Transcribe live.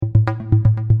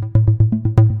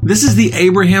This is the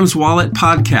Abraham's Wallet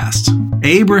podcast.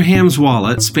 Abraham's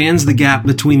Wallet spans the gap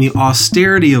between the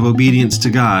austerity of obedience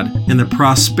to God and the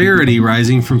prosperity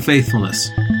rising from faithfulness.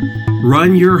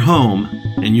 Run your home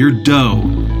and your dough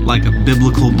like a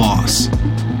biblical boss.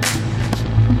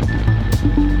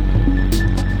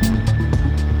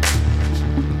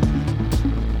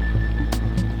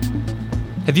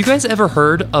 Have you guys ever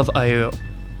heard of a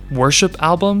worship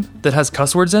album that has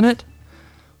cuss words in it?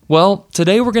 Well,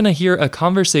 today we're going to hear a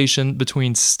conversation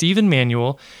between Stephen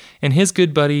Manuel and his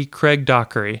good buddy Craig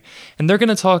Dockery, and they're going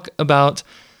to talk about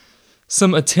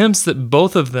some attempts that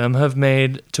both of them have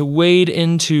made to wade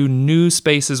into new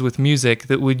spaces with music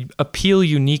that would appeal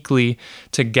uniquely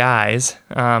to guys,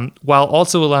 while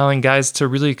also allowing guys to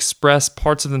really express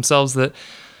parts of themselves that,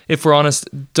 if we're honest,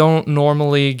 don't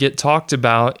normally get talked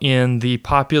about in the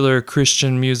popular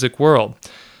Christian music world.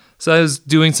 So I was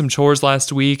doing some chores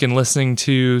last week and listening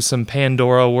to some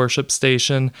Pandora worship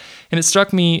station, and it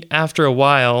struck me after a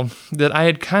while that I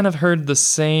had kind of heard the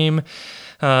same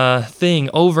thing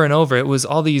over and over. It was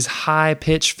all these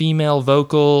high-pitched female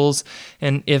vocals,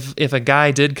 and if a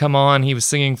guy did come on, he was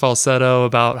singing falsetto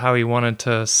about how he wanted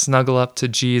to snuggle up to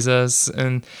Jesus.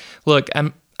 And look,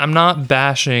 I'm not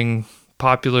bashing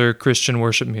popular Christian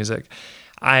worship music.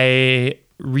 I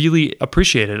really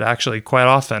appreciate it, actually, quite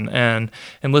often, and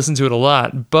listen to it a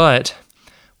lot. But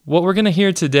what we're going to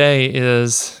hear today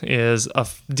is a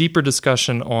deeper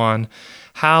discussion on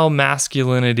how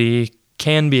masculinity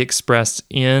can be expressed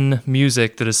in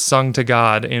music that is sung to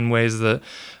God in ways that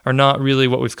are not really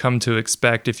what we've come to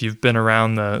expect if you've been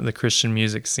around the Christian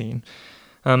music scene.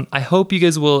 I hope you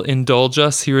guys will indulge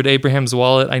us here at Abraham's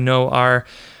Wallet. I know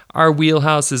our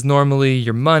wheelhouse is normally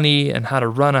your money and how to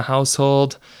run a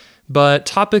household, but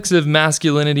topics of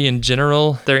masculinity in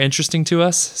general, they're interesting to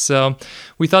us. So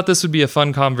we thought this would be a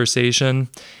fun conversation.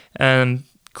 And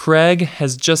Craig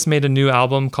has just made a new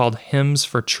album called Hymns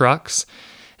for Trucks.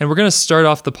 And we're going to start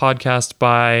off the podcast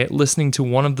by listening to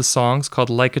one of the songs called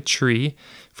Like a Tree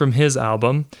from his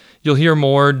album. You'll hear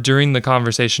more during the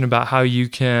conversation about how you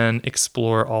can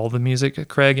explore all the music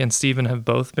Craig and Stephen have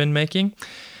both been making.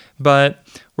 But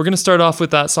we're going to start off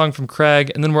with that song from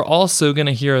Craig, and then we're also going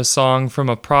to hear a song from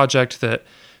a project that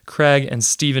Craig and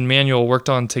Stephen Manuel worked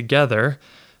on together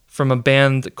from a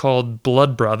band called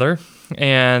Blood Brother,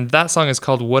 and that song is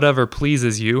called Whatever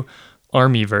Pleases You,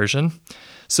 Army version.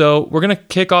 So we're going to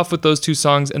kick off with those two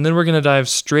songs, and then we're going to dive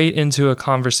straight into a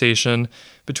conversation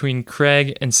between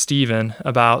Craig and Stephen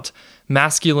about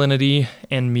masculinity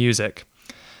and music.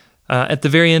 At the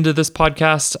very end of this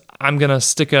podcast, I'm going to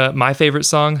stick my favorite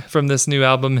song from this new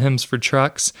album, Hymns for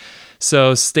Trucks.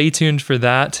 So stay tuned for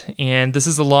that. And this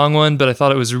is a long one, but I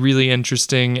thought it was really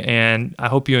interesting, and I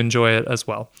hope you enjoy it as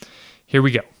well. Here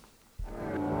we go.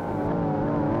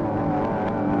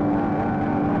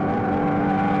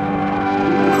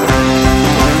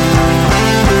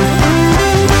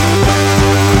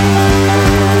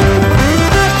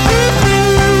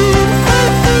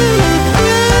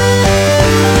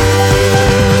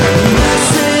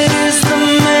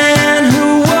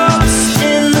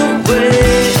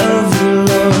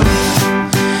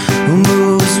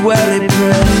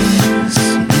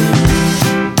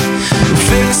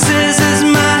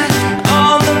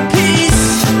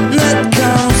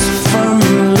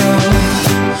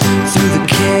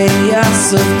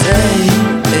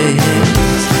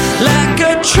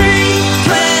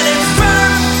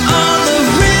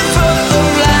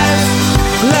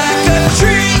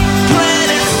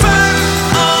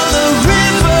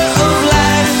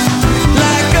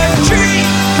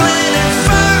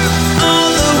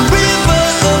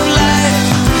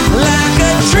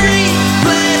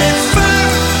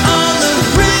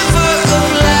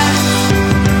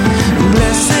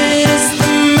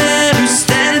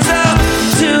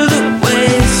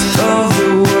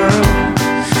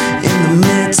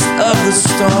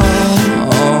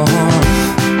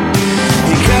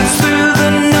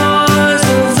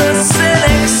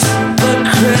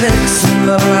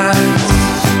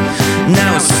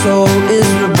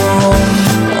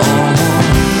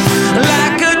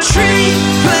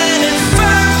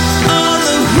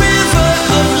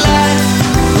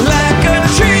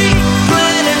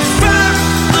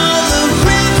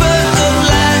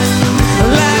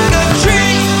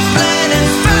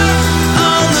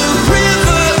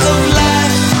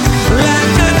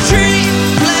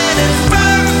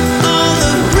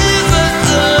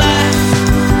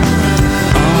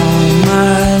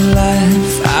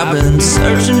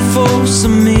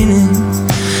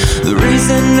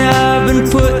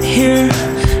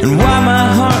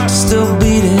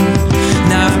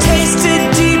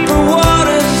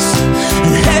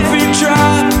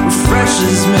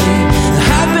 washes me. I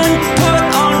have been put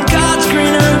on God's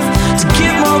green earth to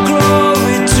give more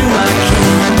glory to my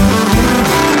King.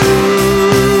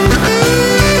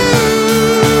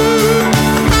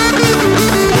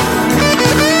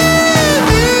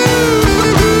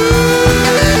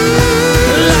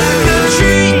 Like a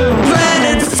tree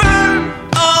planted firm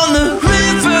on the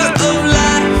river of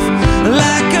life.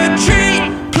 Like a tree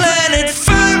planted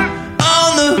firm on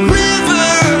the river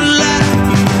of life.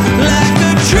 Like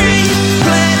a tree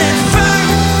planted firm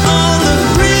on the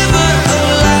river of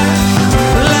life.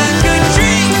 Like a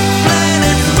tree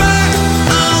planted firm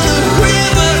on the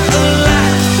river of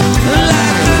life.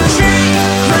 Like a tree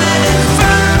planted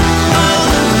firm on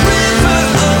the river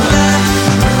of life.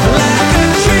 Like a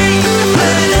tree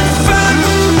planted firm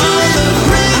on the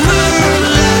river of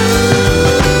life.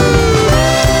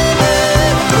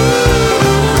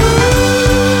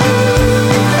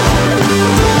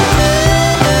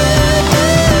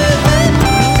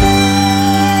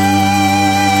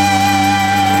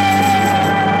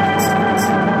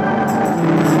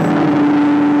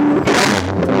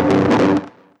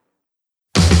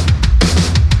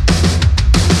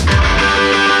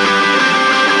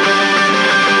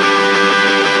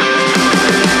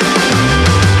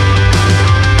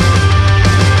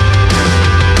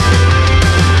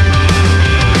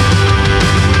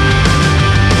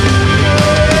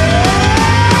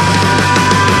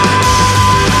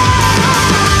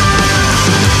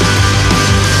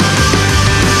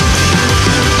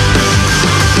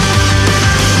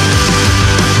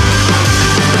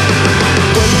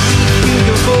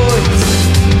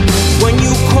 When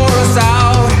you call us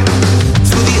out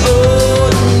to the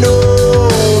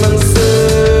unknown,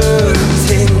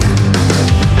 uncertain,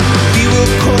 we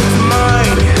will call to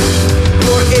mind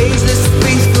your ageless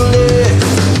faithfulness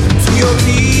to your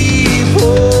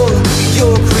people,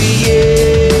 your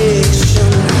creation.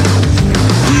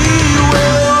 We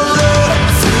will look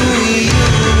to you,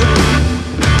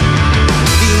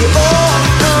 the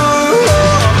author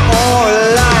of our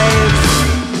lives.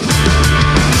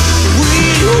 We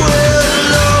will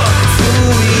look to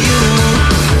you,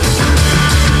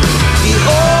 the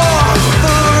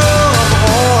author of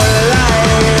our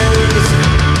lives.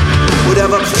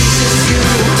 Whatever pleases you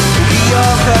will be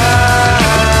our path.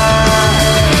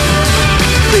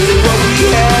 Baby, what we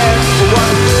have,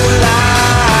 what will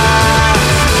last.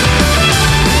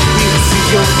 We will see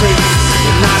your face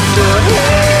and not your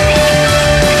head.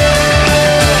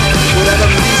 Whatever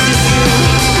pleases you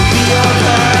will be our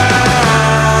path.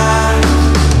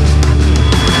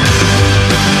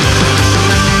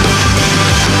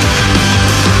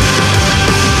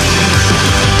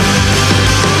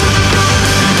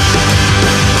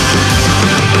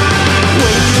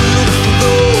 When you look for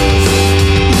those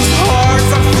whose hearts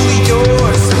are fully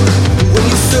yours, when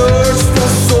you search for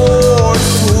swords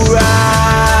to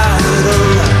rattle,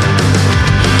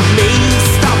 may you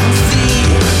stop and see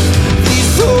these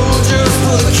soldiers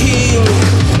for the King,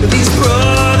 these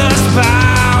brothers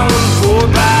bound for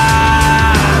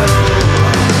battle.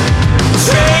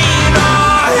 Train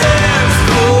our hands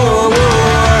for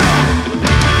war,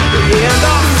 and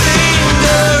our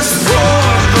fingers for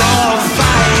the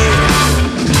fight.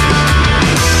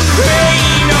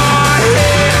 Train our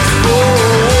hands for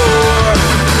war,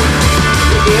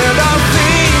 and our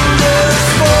fingers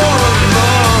for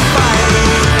the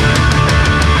fight.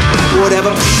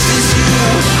 Whatever pleases you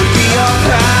will be our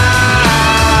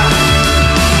path.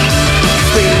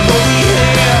 Fading what we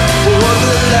have, what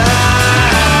will last.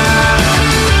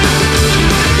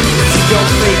 See your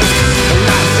face and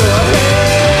not your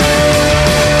head.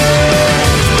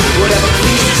 Whatever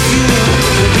pleases you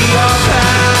will be our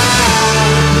path.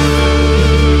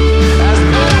 As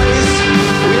boys,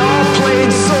 we all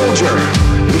played soldier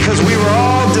because we were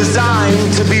all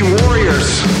designed to be warriors.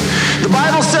 The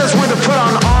Bible says we're to put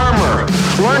on armor,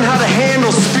 learn how to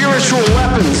handle spiritual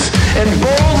weapons, and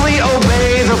boldly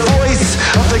obey the voice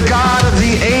of the God of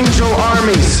the angel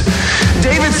armies.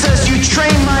 David says, "You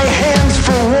train my hands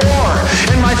for war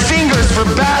and my fingers for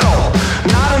battle,"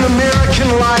 not an American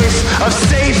life of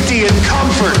safety and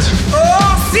comfort.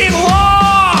 Oh, sing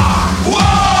war!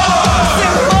 War!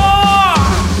 Sing war!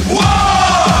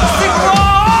 War! Sing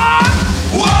war!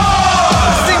 War!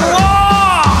 Sing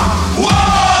war!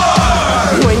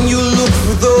 War! When you look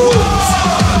for those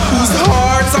whose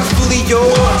hearts are fully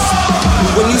yours,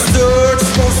 when you search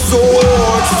for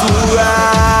swords to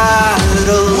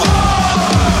rattle,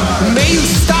 may you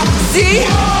stop and see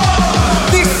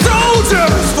these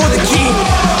soldiers for the King,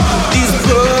 these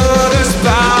brothers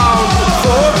bound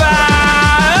for battle.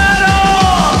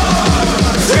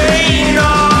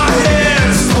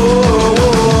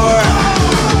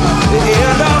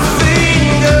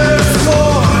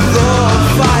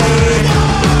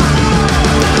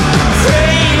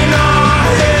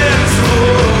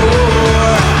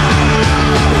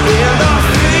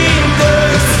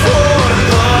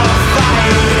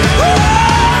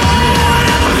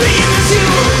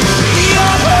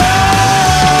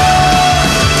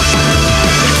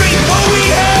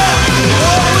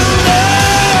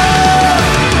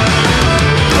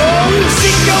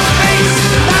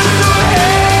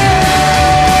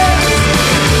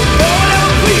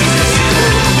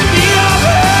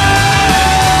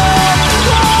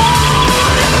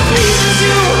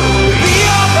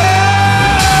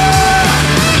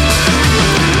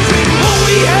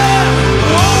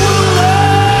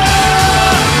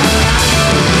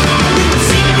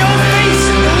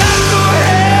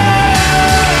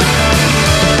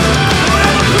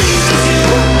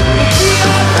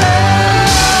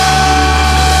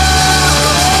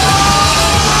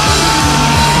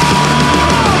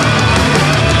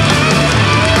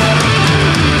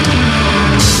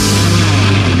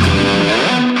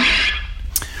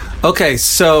 Okay,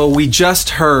 so we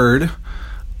just heard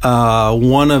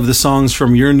one of the songs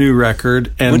from your new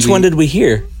record. And Which one did we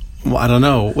hear? Well, I don't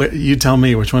know. You tell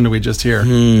me. Which one did we just hear?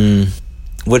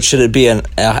 What should it be? An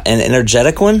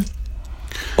energetic one?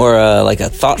 Or like a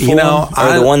thoughtful You know,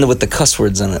 one? Or the one with the cuss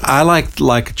words in it? I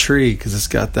like a Tree because it's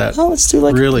got that Let's do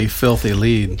Like really filthy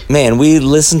lead. Man, we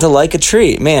listened to Like a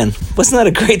Tree. Man, wasn't that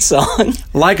a great song?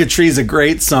 Like a Tree's a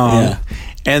great song. Yeah.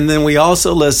 And then we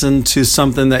also listened to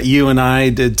something that you and I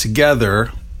did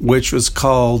together, which was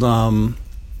called Blood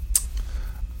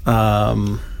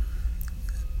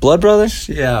Brothers?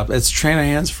 yeah, it's Train of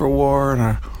Hands for War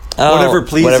and Whatever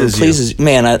Pleases You.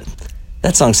 Man,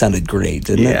 that song sounded great,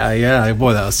 didn't it? Yeah.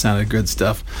 Boy, that sounded good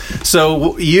stuff.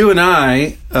 So you and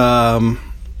I,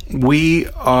 we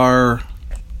are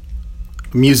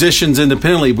musicians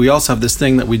independently. We also have this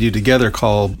thing that we do together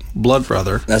called Blood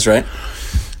Brother. That's right.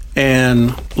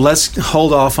 And let's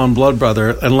hold off on Blood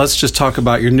Brother and let's just talk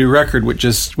about your new record, which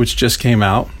just came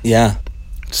out. Yeah.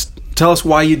 Tell us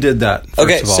why you did that.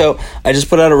 Okay, of all. so I just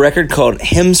put out a record called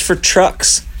Hymns for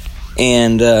Trucks,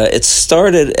 and it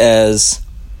started as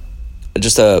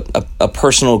just a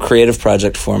personal creative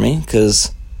project for me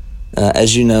because,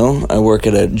 as you know, I work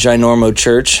at a ginormo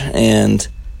church, and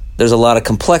there's a lot of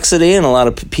complexity and a lot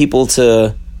of people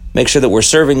to make sure that we're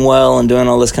serving well and doing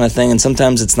all this kind of thing, and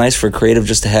sometimes it's nice for a creative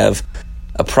just to have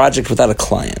a project without a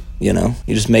client, you know?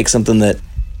 You just make something that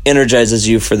energizes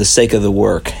you for the sake of the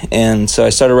work. And so I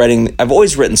started writing. I've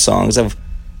always written songs. I've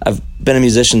been a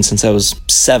musician since I was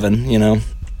 7, you know,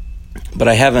 but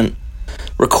I haven't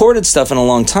recorded stuff in a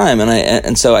long time.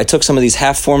 And so I took some of these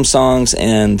half-formed songs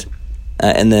and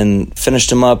then finished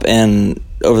them up, and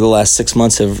over the last 6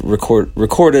 months have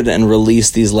recorded and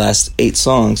released these last 8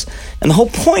 songs. And the whole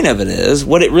point of it is,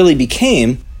 what it really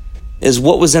became is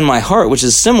what was in my heart, which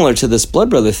is similar to this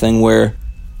Blood Brother thing, where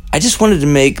I just wanted to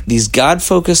make these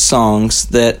God-focused songs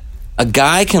that a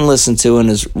guy can listen to in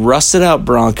his rusted-out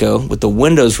Bronco with the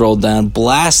windows rolled down,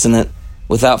 blasting it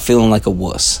without feeling like a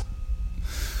wuss.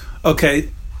 Okay.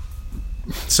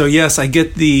 So yes, I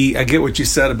get what you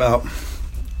said about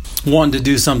wanting to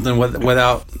do something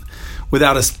without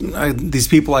these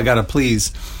people I got to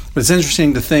please. But it's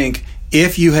interesting to think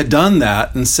if you had done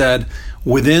that and said,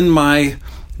 within my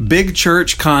big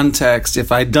church context,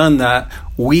 if I'd done that,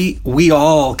 we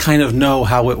all kind of know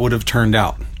how it would have turned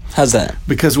out. How's that?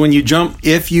 Because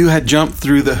if you had jumped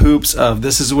through the hoops of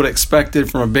this is what expected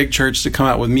from a big church to come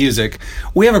out with music,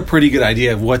 we have a pretty good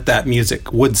idea of what that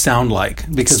music would sound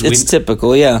like. Because it's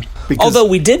typical, yeah. Although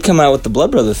we did come out with the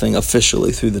Blood Brother thing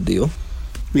officially through the deal.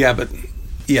 Yeah, but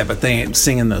they ain't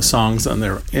singing those songs in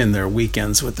their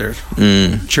weekends with their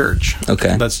church.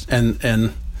 Okay.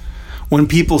 And when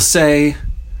people say,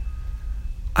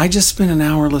 I just spent an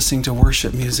hour listening to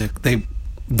worship music, they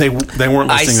weren't listening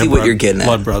I see to what you're getting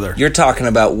Blood at. Brother. You're talking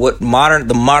about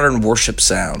the modern worship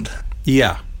sound.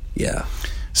 Yeah. Yeah.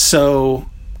 So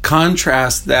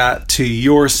contrast that to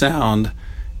your sound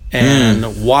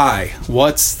and why.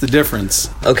 What's the difference?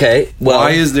 Okay. Well,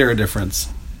 why is there a difference?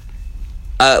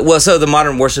 So the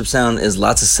modern worship sound is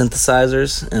lots of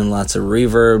synthesizers and lots of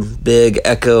reverb, big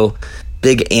echo,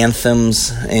 big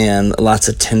anthems, and lots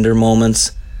of tender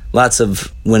moments. Lots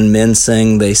of when men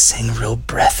sing, they sing real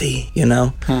breathy, you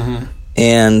know? Mm-hmm.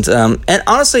 And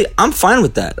honestly, I'm fine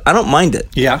with that. I don't mind it.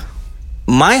 Yeah.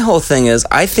 My whole thing is,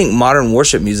 I think modern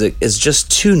worship music is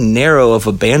just too narrow of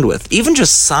a bandwidth, even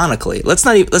just sonically. Let's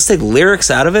take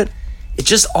lyrics out of it. It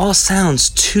just all sounds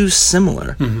too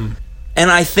similar. Mm-hmm.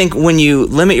 And I think when you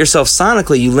limit yourself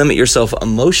sonically, you limit yourself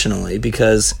emotionally,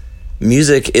 because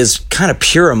music is kind of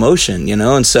pure emotion, you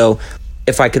know? And so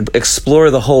if I could explore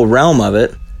the whole realm of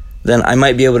it, then I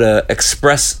might be able to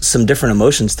express some different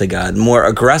emotions to God, more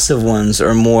aggressive ones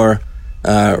or more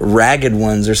ragged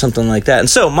ones or something like that. And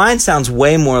so mine sounds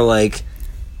way more like,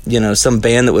 you know, some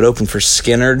band that would open for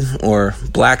Skynyrd or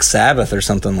Black Sabbath or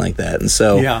something like that. And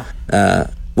so,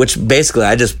 which basically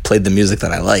I just played the music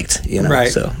that I liked, you know. Right.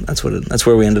 So that's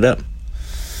where we ended up.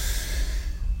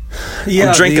 Yeah,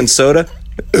 I'm drinking soda.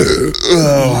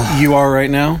 You are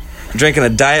right now? I'm drinking a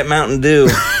Diet Mountain Dew.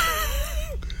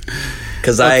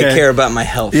 Because I care about my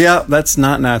health. Yeah, that's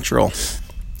not natural.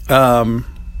 The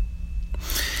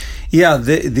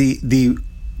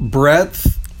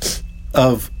breadth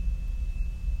of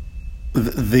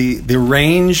the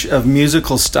range of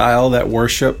musical style that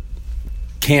worship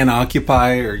can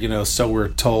occupy, or, you know, so we're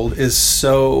told, is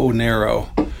so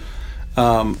narrow.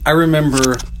 I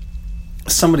remember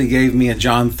somebody gave me a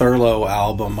John Thurlow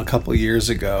album a couple years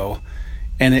ago,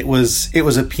 and it was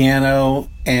a piano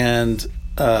and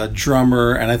a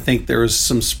drummer, and I think there was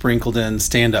some sprinkled in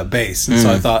stand-up bass. And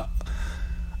so I thought,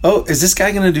 oh, is this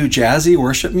guy going to do jazzy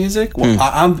worship music? Well,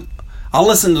 I'll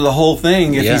listen to the whole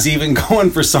thing if he's even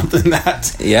going for something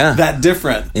that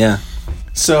different. Yeah.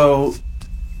 So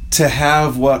to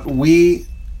have what we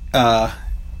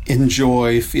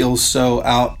enjoy feel so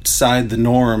outside the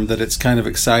norm that it's kind of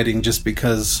exciting just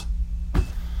because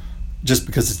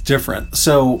it's different.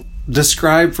 So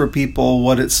describe for people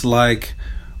what it's like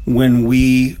when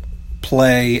we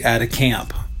play at a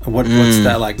camp. What's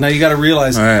that like? Now you got to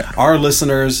realize our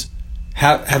listeners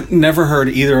have never heard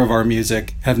either of our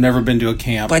music, have never been to a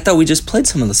camp. But I thought we just played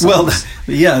some of the songs. Well,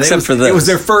 yeah, it was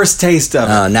their first taste of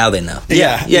it. Now they know.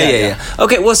 Yeah.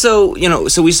 Okay, well, so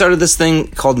we started this thing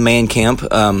called Man Camp,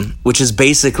 which is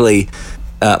basically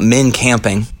men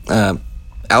camping out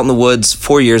in the woods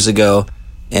 4 years ago,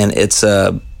 and it's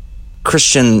a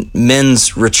Christian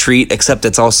men's retreat, except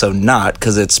it's also not,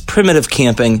 because it's primitive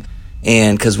camping,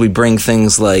 and because we bring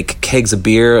things like kegs of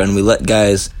beer and we let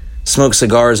guys smoke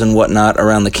cigars and whatnot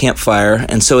around the campfire.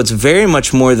 And so it's very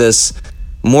much more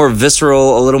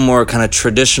visceral, a little more kind of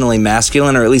traditionally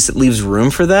masculine, or at least it leaves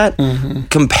room for that,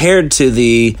 compared to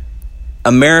the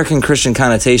American Christian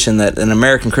connotation that an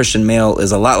American Christian male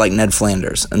is a lot like Ned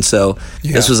Flanders. And so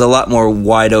this was a lot more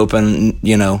wide open,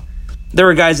 There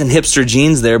were guys in hipster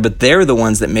jeans there, but they're the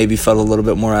ones that maybe felt a little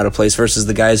bit more out of place versus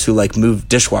the guys who like move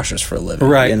dishwashers for a living,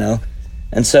 right?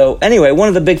 And so anyway, one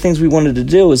of the big things we wanted to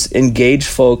do was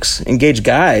engage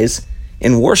guys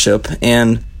in worship.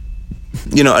 And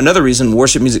another reason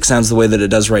worship music sounds the way that it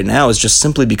does right now is just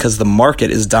simply because the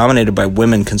market is dominated by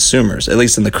women consumers, at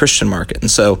least in the Christian market.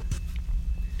 And so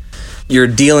you're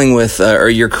dealing with or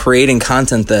you're creating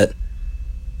content that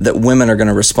women are going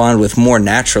to respond with more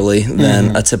naturally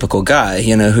than a typical guy,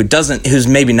 who's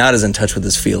maybe not as in touch with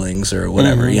his feelings or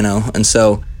whatever, And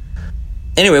so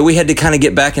anyway, we had to kind of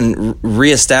get back and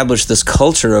reestablish this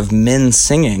culture of men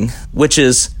singing, which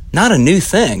is not a new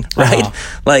thing, right?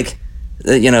 Like,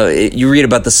 you read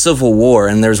about the Civil War,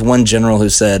 and there's one general who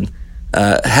said,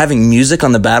 having music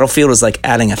on the battlefield is like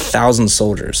adding 1,000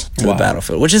 soldiers to the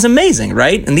battlefield, which is amazing,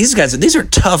 right? And these are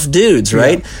tough dudes,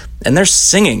 right? Yeah. And they're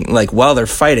singing like while they're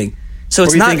fighting. So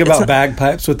it's think about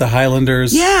bagpipes with the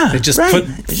Highlanders. Yeah, they just put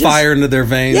fire into their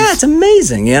veins. Yeah, it's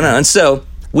amazing, And so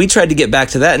we tried to get back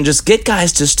to that and just get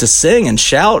guys just to sing and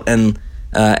shout and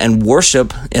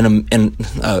worship in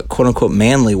a quote unquote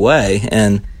manly way,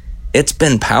 and it's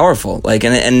been powerful. Like,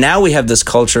 and now we have this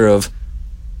culture of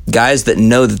guys that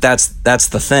know that's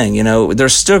the thing.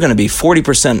 There's still going to be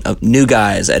 40% of new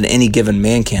guys at any given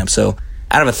man camp. So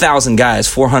out of 1,000 guys,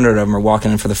 400 of them are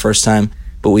walking in for the first time.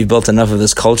 But we've built enough of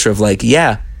this culture of like,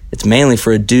 it's mainly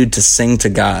for a dude to sing to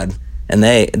God, and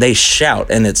they shout,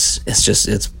 and it's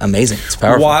amazing. It's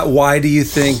powerful. Why do you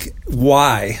think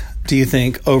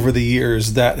over the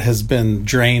years that has been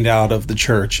drained out of the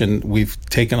church, and we've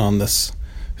taken on this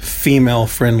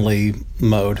female-friendly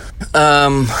mode?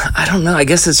 I don't know. I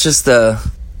guess it's just the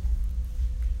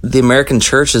American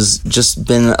church has just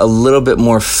been a little bit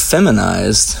more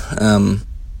feminized.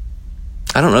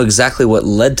 I don't know exactly what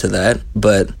led to that,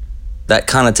 but that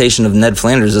connotation of Ned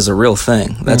Flanders is a real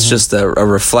thing. That's just a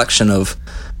reflection of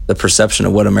the perception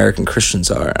of what American Christians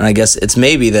are. And I guess it's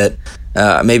maybe that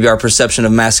maybe our perception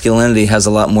of masculinity has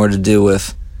a lot more to do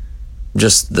with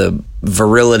just the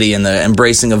virility and the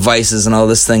embracing of vices and all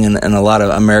this thing, and a lot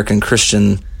of American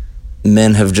Christian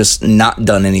men have just not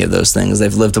done any of those things.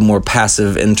 They've lived a more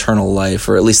passive internal life,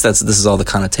 or at least this is all the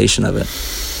connotation of it.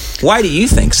 Why do you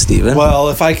think, Stephen? Well,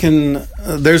 if I can,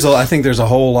 I think there's a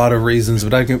whole lot of reasons,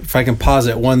 but if I can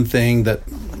posit one thing that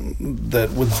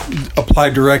would apply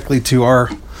directly to our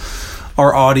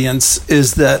audience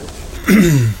is that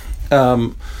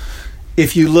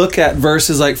if you look at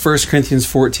verses like 1 Corinthians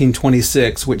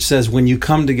 14:26, which says, when you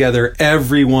come together,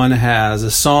 everyone has a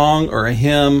song or a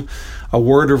hymn, a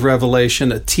word of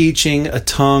revelation, a teaching, a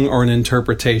tongue, or an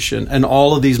interpretation. And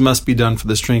all of these must be done for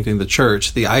the strengthening of the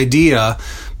church. The idea,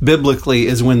 biblically,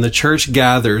 is when the church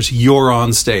gathers, you're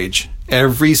on stage.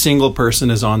 Every single person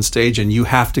is on stage, and you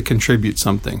have to contribute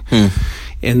something.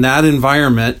 In that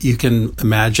environment, you can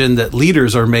imagine that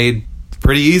leaders are made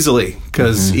pretty easily,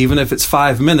 because even if it's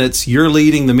 5 minutes, you're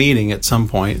leading the meeting at some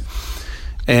point.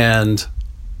 And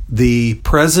the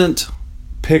present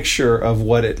picture of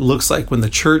what it looks like when the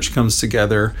church comes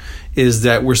together is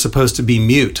that we're supposed to be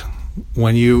mute.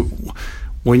 When you're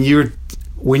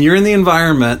in the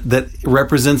environment that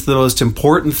represents the most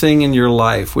important thing in your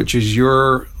life, which is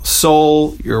your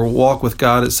soul, your walk with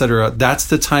God, etc., that's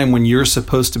the time when you're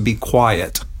supposed to be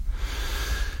quiet.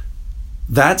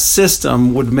 That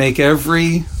system would make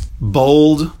every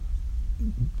bold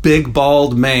big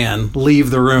bald man leave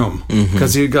the room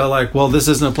because he'd go like, well, this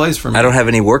isn't a place for me. I don't have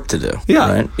any work to do.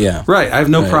 Yeah. Right? Yeah. Right. I have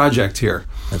no Right. project here.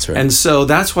 That's right. And so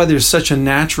that's why there's such a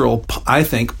natural, I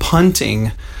think,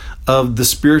 punting of the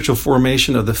spiritual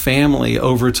formation of the family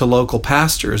over to local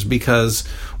pastors because,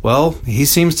 well, he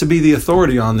seems to be the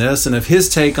authority on this. And if his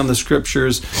take on the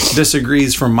scriptures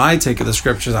disagrees from my take of the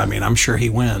scriptures, I mean, I'm sure he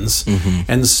wins.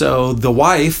 And so the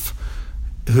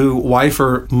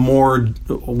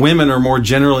women are more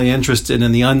generally interested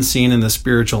in the unseen and the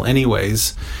spiritual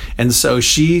anyways. And so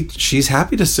she's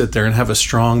happy to sit there and have a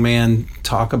strong man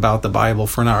talk about the Bible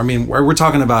for an hour. I mean, we're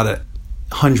talking about a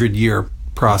 100-year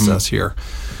process here.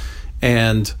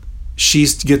 And she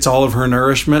gets all of her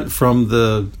nourishment from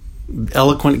the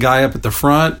eloquent guy up at the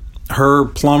front. Her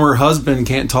plumber husband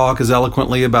can't talk as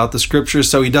eloquently about the scriptures,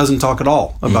 so he doesn't talk at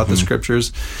all about the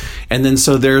scriptures. And then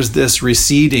so there's this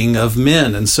receding of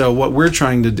men. And so what we're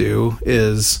trying to do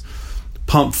is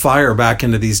pump fire back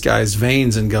into these guys'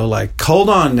 veins and go like, hold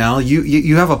on now,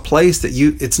 you have a place that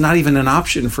it's not even an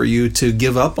option for you to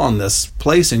give up on this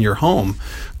place in your home.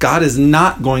 God is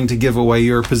not going to give away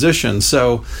your position.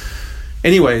 So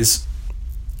anyways,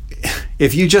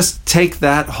 if you just take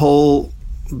that whole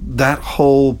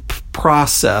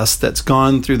process that's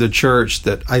gone through the church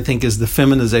that I think is the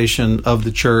feminization of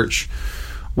the church,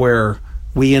 where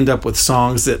we end up with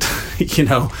songs that,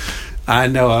 I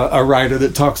know a writer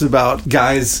that talks about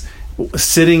guys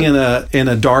sitting in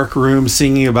a dark room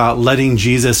singing about letting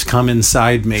Jesus come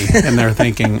inside me, and they're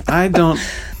thinking, I don't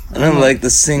like to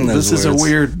sing those This is a words.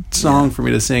 weird song for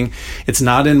me to sing. It's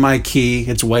not in my key.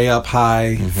 It's way up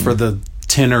high for the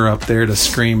tenor up there to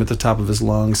scream at the top of his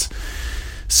lungs.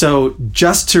 So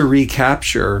just to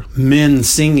recapture men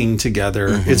singing together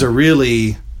is it's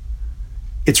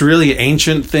really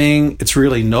ancient thing. It's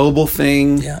really noble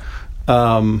thing. Yeah.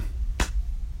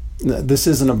 This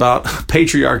isn't about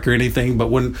patriarch or anything, but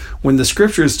when the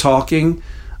scripture is talking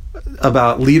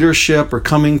about leadership or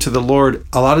coming to the Lord,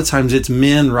 a lot of times it's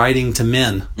men writing to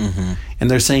men, and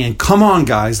they're saying, come on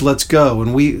guys, let's go.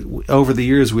 And we, over the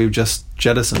years, we've just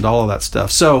jettisoned all of that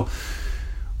stuff. So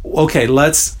okay,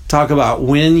 let's talk about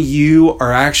when you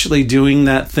are actually doing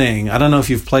that thing. I don't know if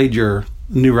you've played your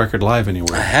new record live I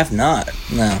anywhere. have not.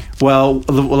 No. Well,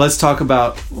 let's talk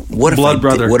about What if Blood I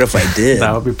Brother. What if I did?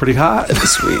 That would be pretty hot.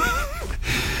 Sweet.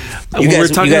 When You we're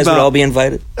guys, talking would about all be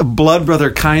invited. Blood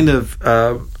Brother kind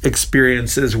of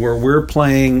experiences where we're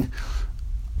playing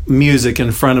music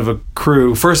in front of a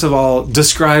crew. First of all,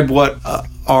 describe what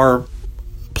our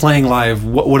playing live,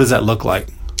 what does that look like?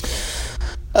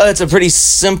 It's a pretty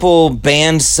simple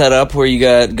band setup where you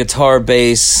got guitar,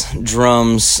 bass,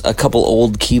 drums, a couple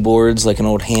old keyboards like an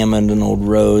old Hammond, an old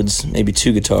Rhodes, maybe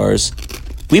 2 guitars.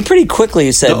 We pretty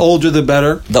quickly said The older the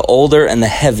better. the older and the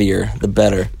heavier, the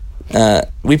better.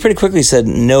 We pretty quickly said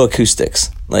no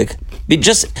acoustics. Like,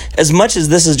 just as much as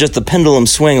this is just the pendulum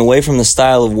swing away from the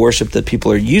style of worship that people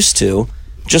are used to,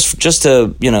 just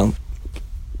to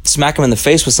smack them in the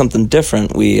face with something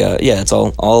different. It's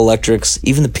all electrics.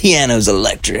 Even the piano's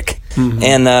electric.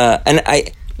 And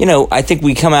I think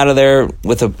we come out of there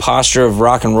with a posture of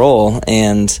rock and roll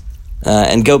and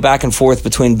go back and forth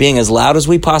between being as loud as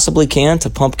we possibly can to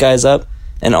pump guys up,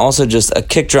 and also just a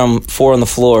kick drum 4 on the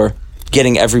floor,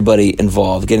 getting everybody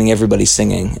involved, getting everybody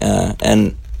singing.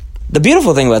 And the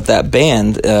beautiful thing about that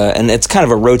band, and it's kind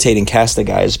of a rotating cast of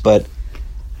guys, but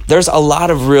there's a lot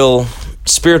of real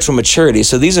spiritual maturity.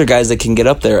 So these are guys that can get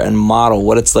up there and model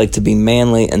what it's like to be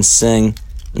manly and sing,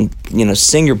 and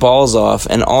sing your balls off,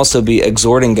 and also be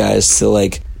exhorting guys to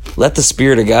let the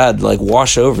Spirit of God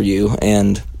wash over you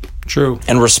and True.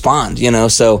 and respond.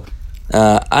 So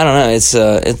I don't know.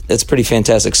 It's pretty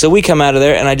fantastic. So we come out of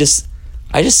there, and I just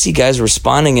see guys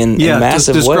responding in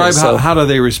massive describe ways. So how do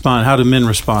they respond? How do men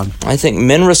respond? I think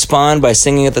men respond by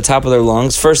singing at the top of their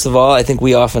lungs. First of all, I think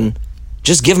we often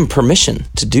just give them permission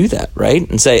to do that, right?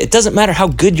 And say, it doesn't matter how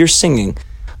good you're singing.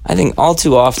 I think all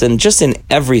too often, just in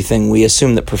everything, we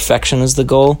assume that perfection is the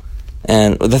goal.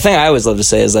 And the thing I always love to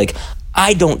say is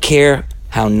I don't care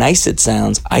how nice it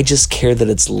sounds. I just care that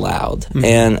it's loud.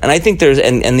 And I think there's,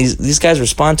 and these guys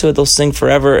respond to it. They'll sing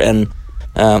forever, and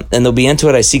they'll be into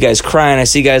it. I see guys crying. I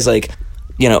see guys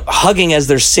hugging as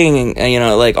they're singing,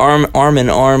 arm in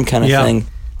arm kind of thing.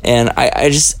 And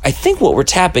I think what we're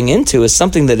tapping into is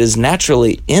something that is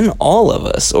naturally in all of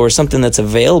us, or something that's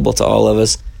available to all of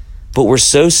us, but we're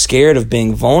so scared of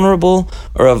being vulnerable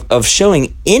or of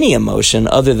showing any emotion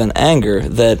other than anger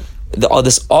that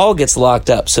this all gets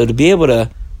locked up. So to be able to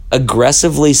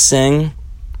aggressively sing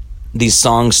these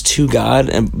songs to God,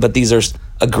 but these are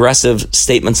aggressive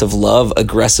statements of love,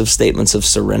 aggressive statements of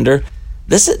surrender,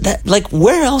 this is that, like,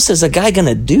 where else is a guy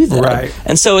gonna do that? Right.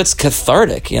 And so it's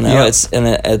cathartic, you know. Yeah. It's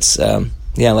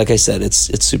like I said,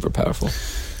 it's super powerful.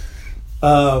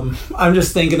 I'm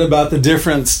just thinking about the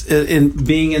difference in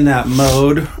being in that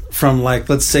mode from, like,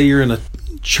 let's say you're in a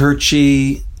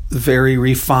churchy, very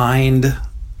refined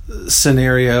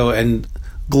scenario and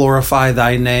glorify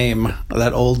thy name.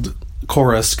 That old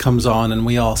chorus comes on and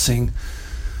we all sing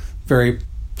very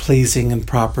pleasing and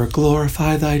proper,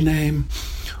 glorify thy name.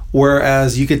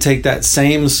 Whereas you could take that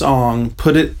same song,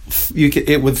 put it,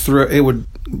 it would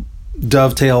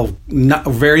dovetail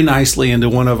very nicely into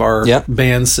one of our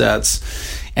band sets,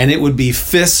 and it would be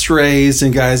fists raised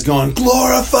and guys going,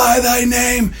 glorify thy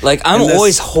name. Like, I'm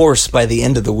always hoarse by the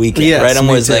end of the weekend, Yes, right? I'm me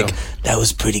always too. like, that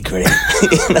was pretty great.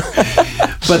 You know?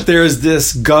 But there's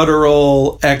this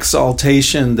guttural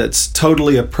exaltation that's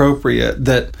totally appropriate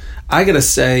that I gotta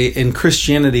say, in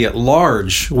Christianity at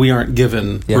large, we aren't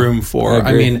given room for.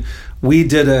 I mean, we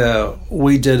did a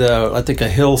I think a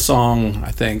Hillsong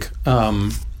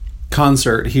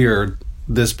concert here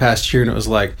this past year, and it was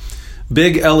like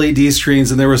big LED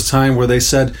screens, and there was time where they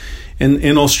said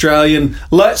in Australian,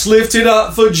 let's lift it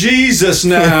up for Jesus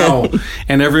now.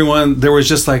 And everyone, there was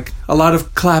just like a lot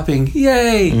of clapping,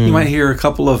 yay. You might hear a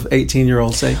couple of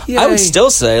 18-year-olds say, yay. I would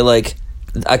still say, like,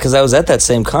 because I was at that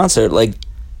same concert, like,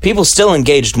 people still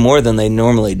engaged more than they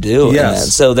normally do. In that.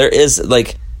 So there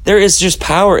is just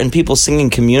power in people singing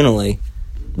communally,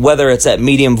 whether it's at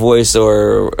medium voice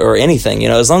or anything, you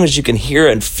know, as long as you can hear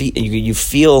and you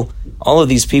feel all of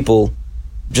these people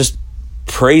just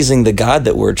praising the God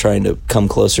that we're trying to come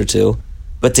closer to.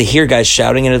 But to hear guys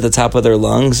shouting it at the top of their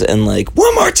lungs and like,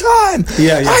 one more time,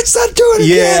 I said do it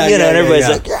again, you know, and everybody's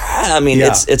like, I mean,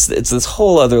 it's this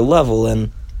whole other level,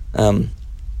 and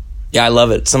I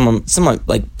love it. Some of my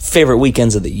like favorite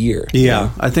weekends of the year. Yeah, you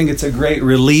know? I think it's a great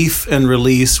relief and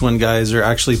release when guys are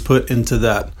actually put into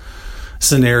that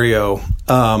scenario.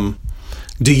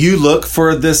 Do you look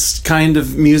for this kind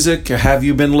of music? Have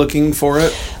you been looking for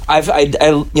it? I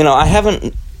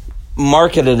haven't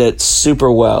marketed it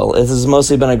super well. It has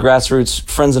mostly been a grassroots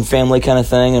friends and family kind of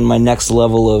thing, and my next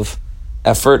level of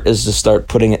effort is to start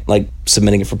putting it, like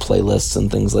submitting it for playlists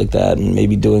and things like that, and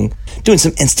maybe doing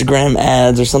some Instagram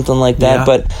ads or something like that. Yeah.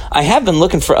 But I have been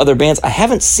looking for other bands. I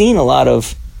haven't seen a lot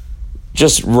of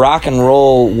just rock and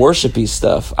roll worshipy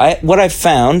stuff. What I've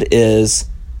found is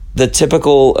the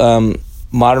typical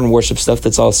modern worship stuff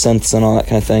that's all synths and all that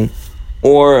kind of thing,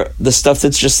 or the stuff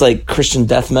that's just like Christian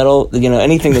death metal, you know,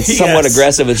 anything that's somewhat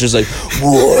aggressive. It's just like,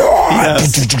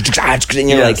 and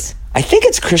you're like, I think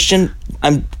it's Christian.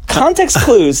 Context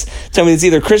clues tell me it's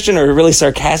either Christian or really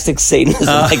sarcastic Satanism,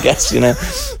 I guess, you know.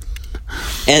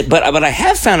 But I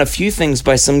have found a few things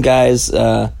by some guys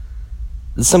through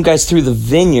the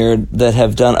Vineyard that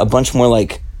have done a bunch more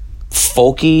like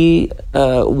folky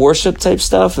worship type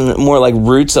stuff and more like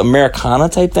roots Americana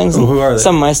type things. Who are they?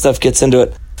 Some of my stuff gets into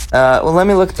it. Well, let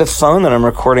me look at the phone that I'm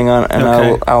recording on, and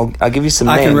Okay. I'll give you some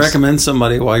names. I can recommend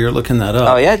somebody while you're looking that up.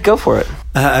 Oh yeah, go for it.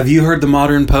 Have you heard the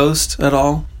Modern Post at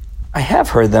all? I have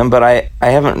heard them, but I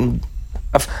haven't.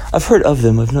 I've heard of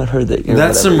them. I've not heard that.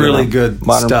 That's some really good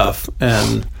stuff.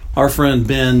 And our friend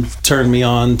Ben turned me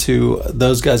on to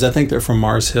those guys. I think they're from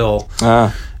Mars Hill.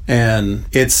 And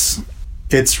it's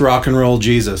rock and roll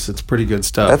Jesus. It's pretty good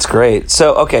stuff. That's great.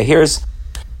 So okay,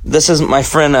 this is my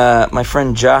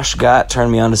friend Josh Gott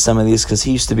turned me on to some of these because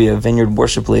he used to be a Vineyard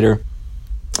worship leader.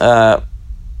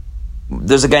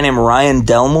 There's a guy named Ryan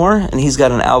Delmore, and he's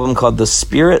got an album called The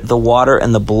Spirit, the Water,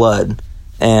 and the Blood.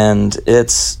 And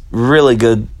it's really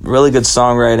good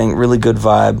songwriting, really good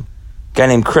vibe. Guy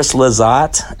named Chris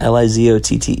Lizotte,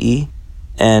 Lizotte,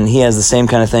 and he has the same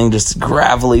kind of thing, just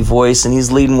gravelly voice, and he's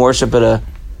leading worship at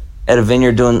a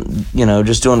Vineyard doing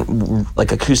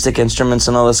like acoustic instruments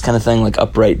and all this kind of thing, like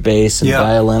upright bass and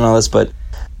violin and all this, but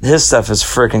his stuff is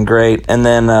freaking great. And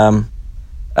then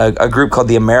a group called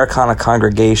the Americana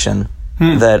Congregation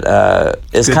that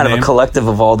is Good kind name. of a collective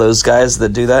of all those guys that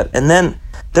do that. And then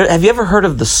have you ever heard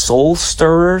of the Soul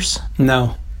Stirrers?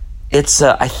 No. It's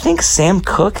I think Sam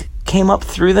Cooke came up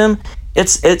through them.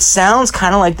 It sounds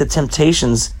kind of like the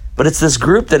Temptations, but it's this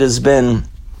group that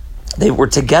they were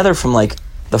together from like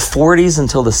the 40s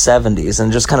until the 70s,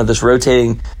 and just kind of this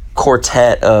rotating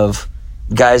quartet of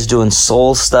guys doing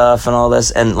soul stuff and all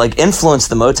this, and like influenced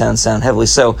the Motown sound heavily.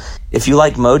 So if you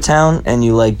like Motown and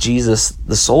you like Jesus,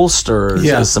 the Soul Stirrers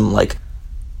is some like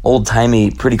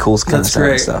old-timey, pretty cool kind of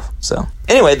sound stuff. So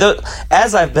anyway,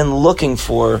 as I've been looking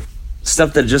for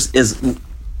stuff that just is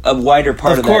a wider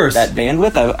part of that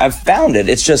bandwidth, I've found it.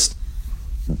 It's just,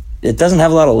 it doesn't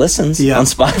have a lot of listens on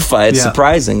Spotify. It's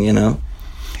surprising, you know.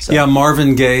 So. Yeah,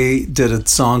 Marvin Gaye did a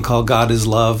song called "God Is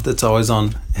Love" that's always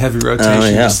on heavy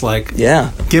rotation. Just like,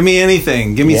 give me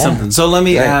anything, give me something. So let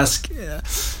me ask,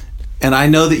 and I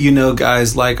know that you know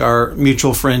guys like our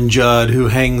mutual friend Judd, who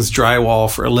hangs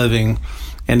drywall for a living,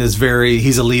 and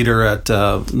he's a leader at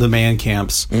the man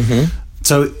camps.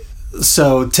 Mm-hmm.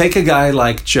 So take a guy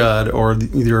like Judd or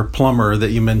your plumber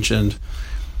that you mentioned.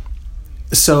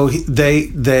 So they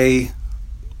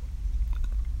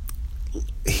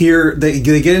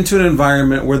get into an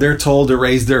environment where they're told to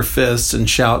raise their fists and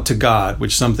shout to God,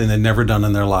 which is something they've never done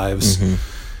in their lives. Mm-hmm.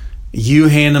 You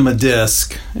hand them a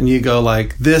disc and you go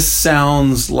like, this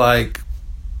sounds like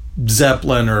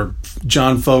Zeppelin or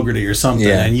John Fogerty or something,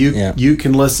 and you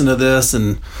can listen to this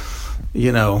and,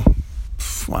 you know,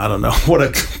 I don't know what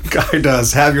a guy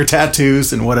does, have your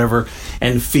tattoos and whatever,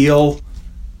 and feel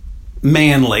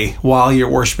manly while you're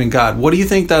worshiping God. What do you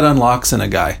think that unlocks in a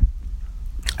guy?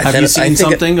 Have you seen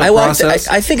something, a process?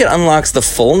 I think it unlocks the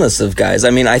fullness of guys.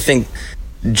 I mean, I think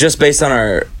just based on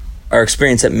our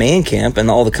experience at Man Camp and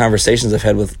all the conversations I've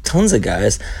had with tons of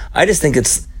guys, I just think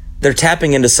they're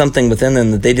tapping into something within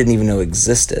them that they didn't even know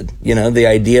existed. You know, the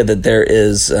idea that there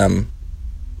is,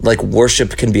 like,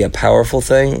 worship can be a powerful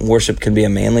thing, worship can be a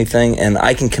manly thing, and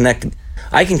I can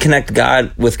connect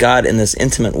God with God in this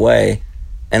intimate way,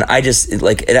 and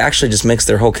it actually just makes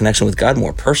their whole connection with God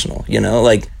more personal, you know?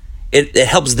 Like, it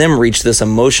helps them reach this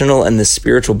emotional and this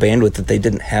spiritual bandwidth that they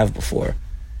didn't have before.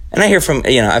 And I hear from,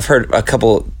 you know, I've heard a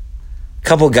couple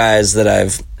guys that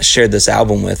I've shared this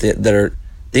album with that are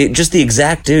just the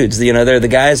exact dudes. You know, they're the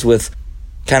guys with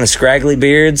kind of scraggly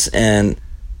beards and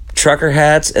trucker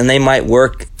hats, and they might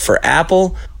work for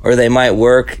Apple or they might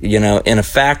work, you know, in a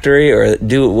factory or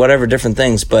do whatever different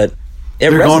things, but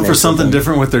they're going for something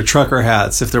different with their trucker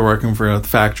hats if they're working for a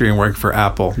factory and working for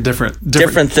Apple. Different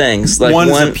things. Like one's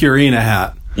a Purina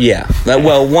hat. Yeah.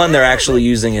 Well, one they're actually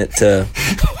using it to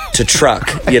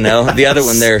truck, you know. The other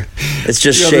one it's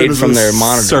just shade from their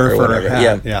monitor or whatever.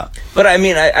 Hat. Yeah. But I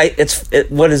mean,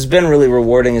 what has been really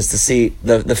rewarding is to see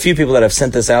the few people that I've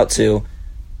sent this out to,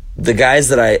 the guys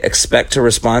that I expect to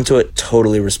respond to it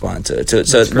totally respond to it.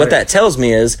 So what that tells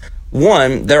me is,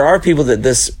 one, there are people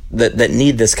that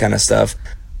need this kind of stuff.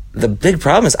 The big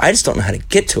problem is I just don't know how to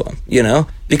get to them, you know,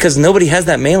 because nobody has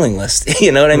that mailing list.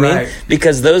 You know what I mean? Right.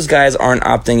 Because those guys aren't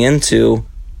opting into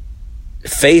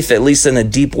faith, at least in a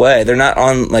deep way. They're not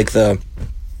on like the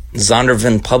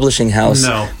Zondervan Publishing House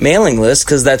mailing list,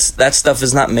 because that stuff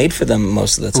is not made for them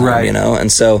most of the time, you know? And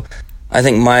so I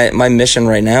think my mission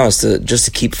right now is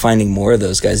to keep finding more of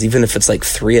those guys, even if it's like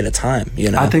 3 at a time,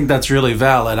 you know? I think that's really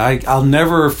valid. I'll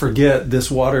never forget this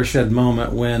watershed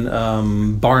moment when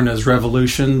Barna's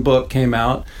Revolution book came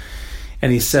out,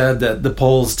 and he said that the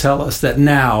polls tell us that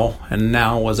now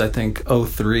was, I think,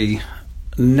 2003,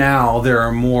 now there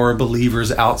are more believers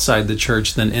outside the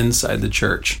church than inside the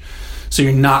church. So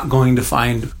you're not going to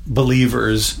find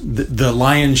believers, the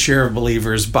lion's share of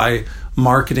believers, by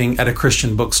marketing at a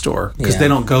Christian bookstore, because they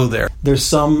don't go there. There's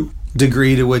some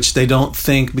degree to which they don't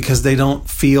think, because they don't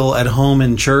feel at home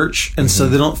in church, and so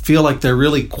they don't feel like they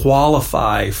really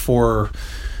qualify for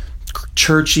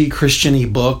churchy, Christian-y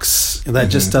books. That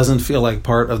just doesn't feel like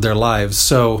part of their lives.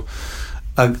 So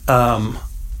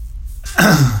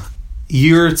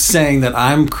you're saying that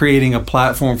I'm creating a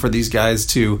platform for these guys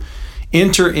to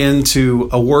enter into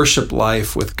a worship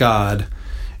life with God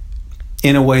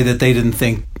in a way that they didn't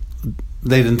think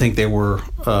they were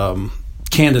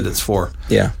candidates for.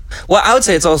 Yeah. Well, I would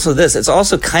say it's also this. It's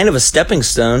also kind of a stepping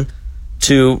stone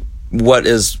to what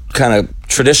is kind of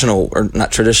traditional, or not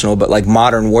traditional, but like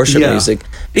modern worship music,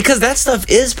 because that stuff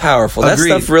is powerful. Agreed.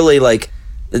 That stuff really, like,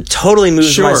 it totally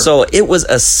moves my soul. It was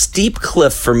a steep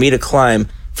cliff for me to climb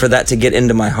for that to get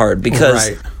into my heart,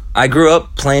 because I grew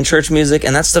up playing church music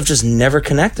and that stuff just never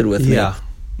connected with me.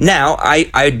 Now,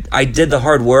 I did the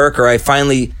hard work, or I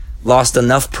finally lost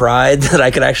enough pride that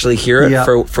I could actually hear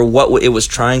it for what it was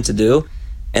trying to do,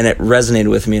 and it resonated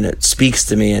with me, and it speaks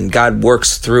to me, and God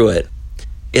works through it.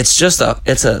 It's just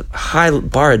it's a high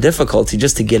bar of difficulty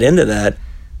just to get into that.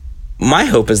 My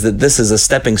hope is that this is a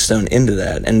stepping stone into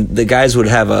that, and the guys would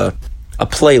have a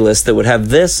playlist that would have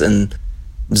this and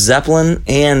Zeppelin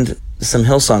and some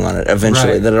Hillsong on it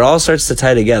eventually, that it all starts to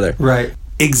tie together. Right.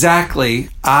 Exactly.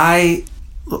 I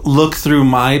look through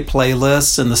my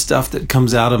playlists and the stuff that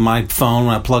comes out of my phone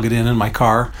when I plug it in my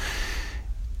car,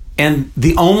 and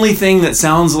the only thing that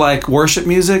sounds like worship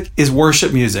music is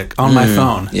worship music on my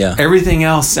phone. Yeah. Everything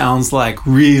else sounds like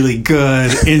really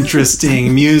good,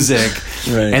 interesting music.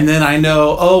 Right. And then I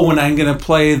know, when I'm going to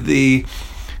play the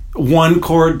one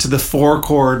chord to the 4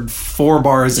 chord, 4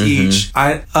 bars each.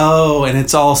 And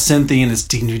it's all synthy and it's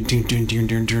ding ding ding ding ding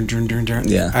ding ding ding ding ding.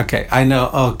 Yeah. Okay, I know.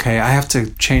 Okay, I have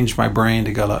to change my brain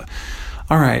to go.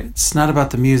 All right, it's not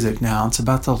about the music now. It's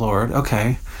about the Lord.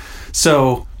 Okay,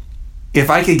 so if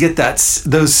I could get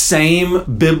those same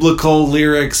biblical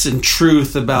lyrics and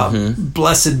truth about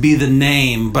blessed be the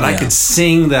name, but I could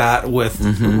sing that with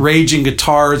raging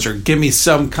guitars, or give me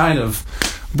some kind of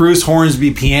Bruce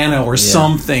Hornsby piano or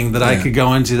something that I could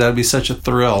go into, that'd be such a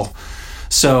thrill.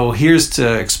 So here's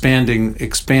to expanding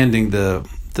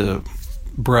the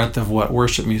breadth of what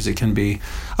worship music can be.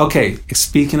 Okay,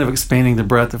 speaking of expanding the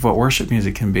breadth of what worship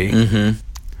music can be,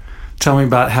 tell me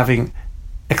about having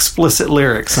explicit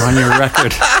lyrics on your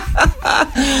record.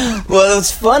 Well,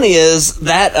 what's funny is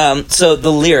that so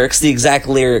the exact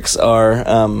lyrics are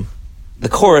the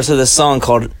chorus of this song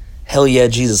called "Hell Yeah,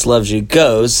 Jesus Loves You"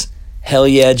 goes, "Hell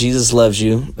yeah, Jesus loves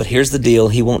you, but here's the deal,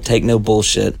 he won't take no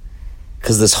bullshit,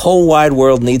 because this whole wide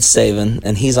world needs saving,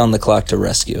 and he's on the clock to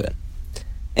rescue it."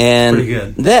 And pretty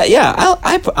good.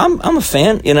 I'm a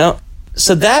fan, you know.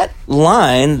 So that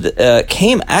line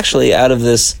came actually out of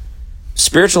this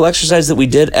spiritual exercise that we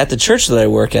did at the church that I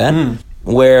work at,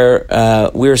 where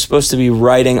we were supposed to be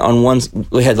writing on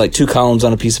we had like 2 columns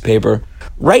on a piece of paper,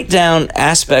 write down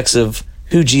aspects of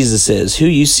who Jesus is, who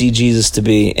you see Jesus to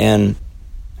be, and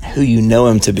who you know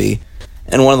him to be.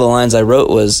 And one of the lines I wrote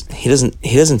was, he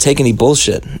doesn't take any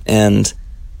bullshit. And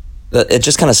it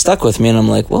just kind of stuck with me, and I'm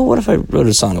like, well, what if I wrote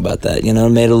a song about that, you know,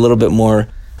 and made it a little bit more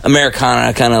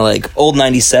Americana, kind of like old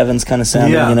 97s kind of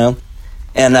sounding, you know.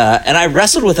 And I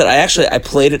wrestled with it. I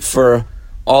played it for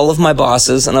all of my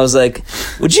bosses, and I was like,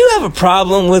 would you have a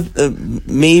problem with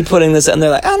me putting this out? And they're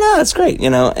like, oh no, that's great, you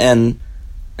know. And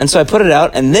so I put it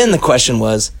out, and then the question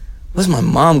was, what's my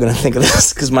mom going to think of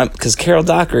this? Because Carol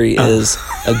Dockery is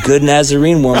a good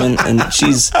Nazarene woman, and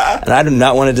I do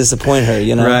not want to disappoint her,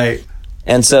 you know. Right.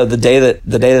 And so the day that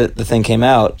the thing came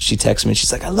out, she texted me, and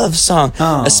she's like, I love the song,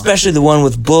 especially the one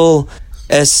with Bull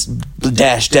S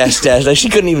dash dash dash. Like, she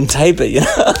couldn't even type it, you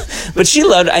know. But she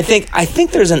loved it. I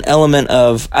think there's an element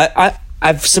of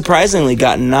I've surprisingly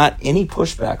gotten not any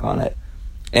pushback on it.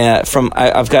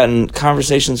 I've gotten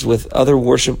conversations with other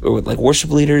worship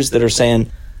leaders that are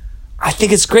saying, I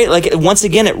think it's great. Like, once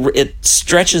again, it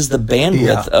stretches the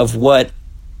bandwidth of what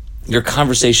your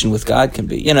conversation with God can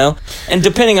be, you know. And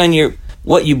depending on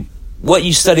what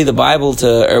you study the Bible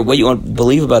to, or what you want to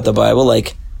believe about the Bible,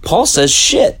 like, Paul says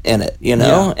shit in it, you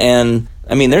know. And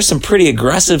I mean, there's some pretty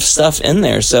aggressive stuff in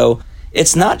there. So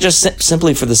it's not just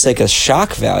simply for the sake of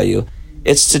shock value.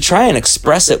 It's to try and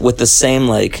express it with the same,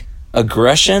 like,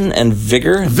 aggression and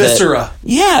vigor, viscera,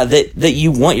 that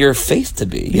you want your faith to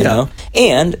be, you know.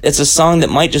 And it's a song that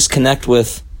might just connect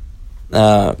with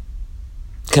a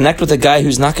guy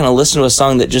who's not going to listen to a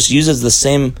song that just uses the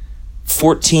same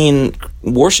 14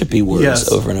 worshipy words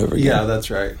over and over again. Yeah, that's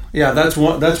right. Yeah, that's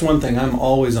one thing I'm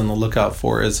always on the lookout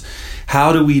for, is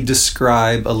how do we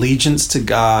describe allegiance to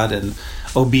God and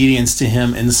obedience to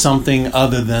him in something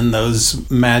other than those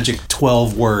magic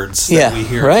 12 words that we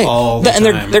hear all the time.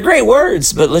 And they're great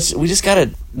words, but we just got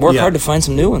to work hard to find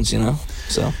some new ones, you know.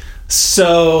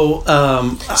 So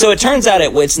it turns out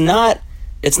it's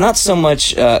not so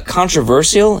much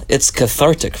controversial, it's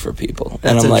cathartic for people.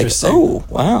 And I'm like, oh,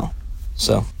 wow.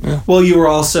 So, yeah. Well, you were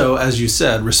also, as you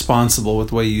said, responsible with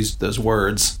the way you used those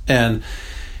words. And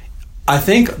I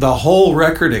think the whole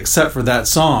record, except for that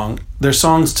song, they're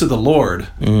songs to the Lord.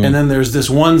 Mm-hmm. And then there's this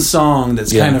one song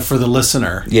that's kind of for the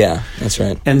listener. Yeah, that's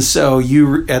right. And so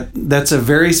that's a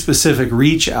very specific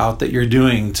reach out that you're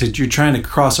doing. You're trying to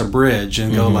cross a bridge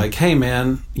and go like, hey,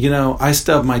 man, you know, I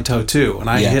stubbed my toe too. And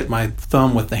I hit my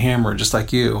thumb with the hammer just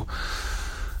like you.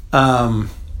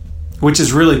 Which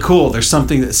is really cool. There's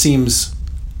something that seems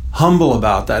humble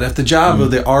about that. If the job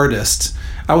of the artist,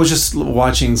 I was just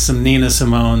watching some Nina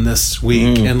Simone this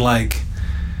week, and like,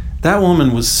 that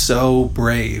woman was so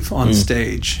brave on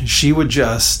stage. She was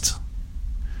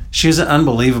an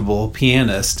unbelievable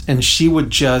pianist, and she would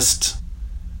just,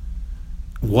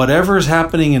 whatever's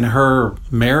happening in her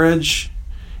marriage,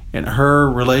 in her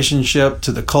relationship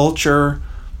to the culture,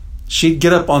 she'd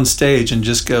get up on stage and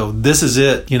just go, this is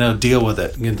it, you know, deal with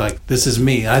it. And like, this is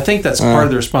me. And I think that's part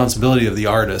of the responsibility of the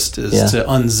artist, is to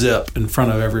unzip in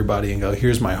front of everybody and go,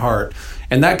 here's my heart.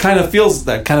 And that kind of feels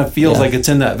like it's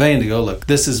in that vein to go, look,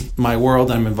 this is my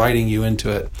world. I'm inviting you into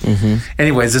it. Mm-hmm.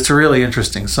 Anyways, it's a really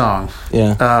interesting song.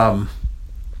 Yeah.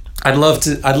 I'd love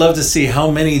to see how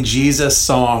many Jesus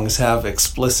songs have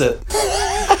explicit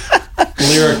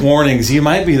lyric warnings. You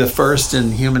might be the first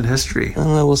in human history.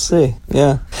 We'll see.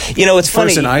 Yeah. You know, it's funny.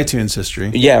 First in iTunes history.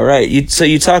 Yeah, right. So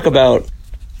you talk about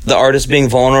the artist being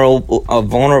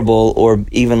vulnerable, or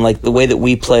even like the way that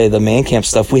we play the Man Camp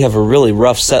stuff, we have a really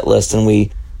rough set list, and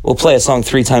we'll play a song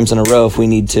 3 times in a row if we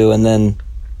need to, and then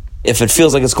if it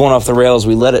feels like it's going off the rails,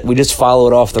 we just follow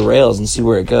it off the rails and see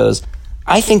where it goes.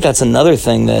 I think that's another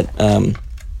thing that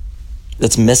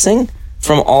that's missing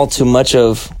from all too much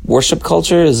of worship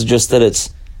culture, is just that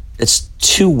it's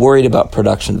too worried about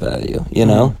production value. You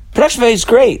know, production value is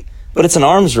great, but it's an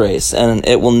arms race, and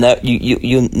it will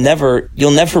you'll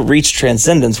never reach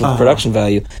transcendence with production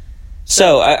value.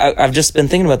 So I've just been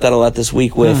thinking about that a lot this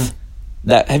week with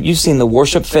that. Have you seen the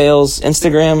Worship Fails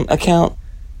Instagram account?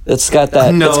 That's got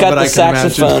that. No, it's got but the I can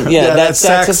saxophone. imagine. Yeah, that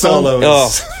sax solo is-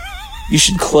 Oh, you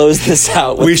should close this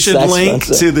out. With We the should saxophone link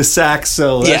solo. to the sax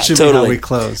solo. That should be how we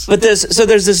close. But there's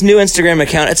this new Instagram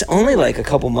account. It's only like a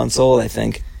couple months old, I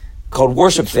think, called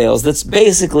Worship Fails. That's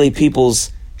basically people's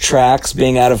tracks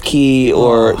being out of key,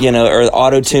 or or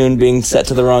auto tune being set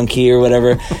to the wrong key or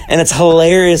whatever, and it's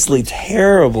hilariously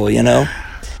terrible,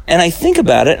 And I think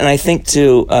about it, and I think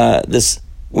to this.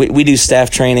 We do staff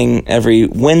training every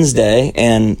Wednesday,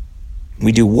 and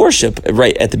we do worship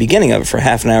right at the beginning of it for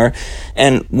half an hour,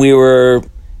 and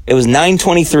it was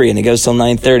 9:23 and it goes till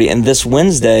 9:30, and this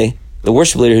Wednesday the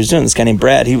worship leader who's doing, this guy named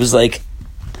Brad, he was like,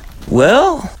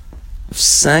 well, I've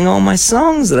sang all my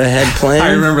songs that I had planned.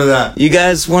 I remember that. You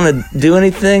guys want to do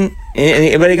anything?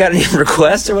 Anybody got any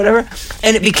requests or whatever?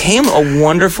 And it became a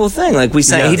wonderful thing. Like we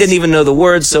sang, Yes. he didn't even know the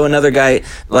words, so another guy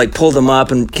like pulled him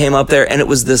up and came up there, and it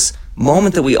was this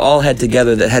moment that we all had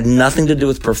together that had nothing to do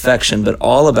with perfection, but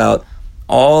all about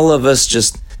all of us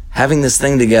just having this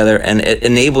thing together, and it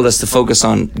enabled us to focus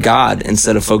on God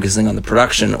instead of focusing on the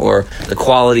production or the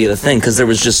quality of the thing, because it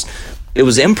was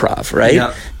improv, right?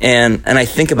 Yeah. And I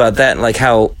think about that, and like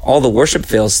how all the Worship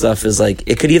Fails stuff is like,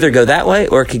 it could either go that way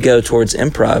or it could go towards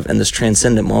improv and this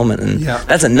transcendent moment, and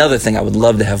that's another thing I would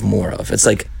love to have more of. It's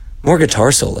like more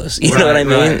guitar solos, you know what I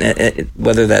mean? Right.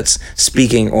 Whether that's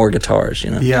speaking or guitars,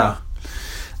 Yeah.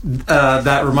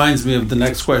 That reminds me of the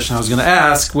next question I was going to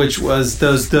ask, which was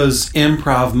those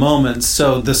improv moments.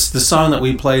 So the song that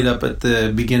we played up at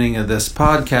the beginning of this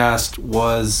podcast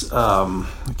was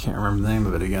I can't remember the name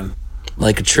of it again.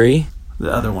 Like a Tree?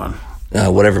 The other one.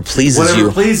 Whatever pleases Whatever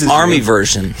you. Pleases Army You.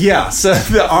 version. Yeah, so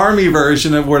the Army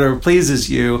version of Whatever Pleases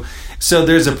You. So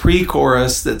there's a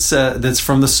pre-chorus that's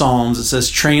from the Psalms. It says,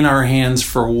 "Train our hands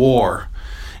for war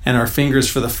and our fingers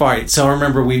for the fight." So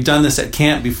remember, we've done this at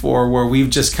camp before, where we've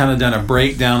just kind of done a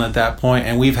breakdown at that point,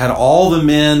 and we've had all the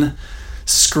men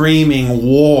screaming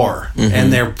war,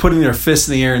 and they're putting their fists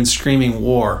in the air and screaming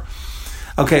war.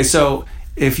 Okay, so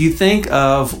if you think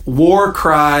of war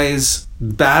cries,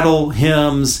 battle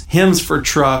hymns, hymns for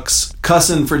trucks,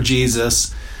 cussing for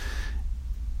Jesus,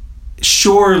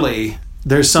 surely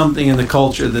there's something in the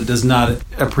culture that does not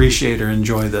appreciate or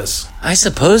enjoy this. I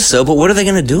suppose so, but what are they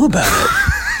going to do about it?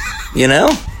 You know?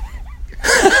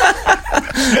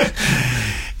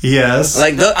 Yes.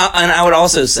 Like, and I would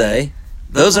also say,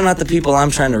 those are not the people I'm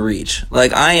trying to reach.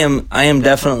 Like, I am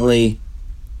definitely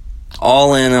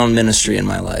all in on ministry in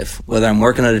my life, whether I'm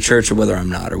working at a church or whether I'm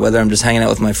not, or whether I'm just hanging out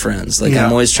with my friends. Like,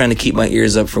 I'm always trying to keep my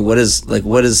ears up for where's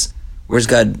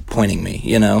God pointing me,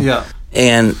 you know? Yeah.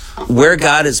 And where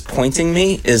God is pointing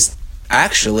me is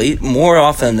actually, more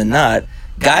often than not,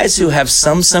 guys who have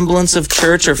some semblance of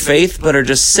church or faith, but are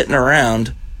just sitting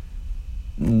around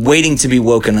waiting to be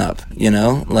woken up, you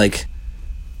know? Like,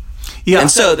 Yeah. and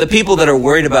so the people that are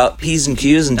worried about P's and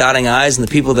Q's and dotting I's, and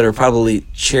the people that are probably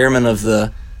chairman of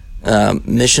the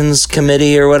missions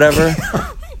committee or whatever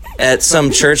at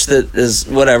some church that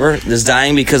is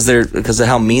dying because of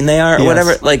how mean they are or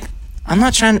whatever. Like, I'm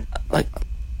not trying, like,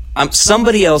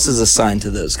 somebody else is assigned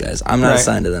to those guys. I'm not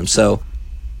assigned to them. So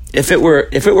if it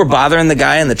were bothering the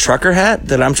guy in the trucker hat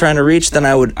that I'm trying to reach, then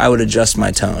I would adjust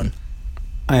my tone.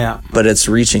 Yeah. But it's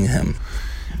reaching him.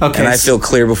 Okay. And I feel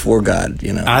clear before God,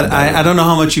 you know. I don't know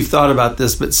how much you've thought about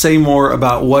this, but say more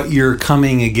about what you're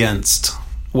coming against.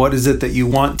 What is it that you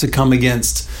want to come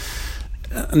against?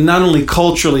 Not only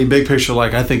culturally, big picture,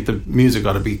 like I think the music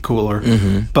ought to be cooler,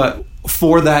 but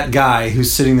for that guy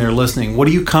who's sitting there listening, what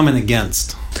are you coming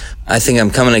against? I think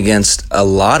I'm coming against a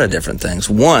lot of different things.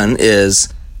 One is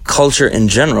culture in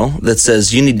general that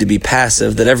says you need to be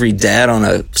passive, that every dad on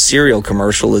a cereal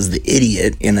commercial is the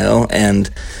idiot, you know, and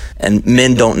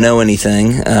men don't know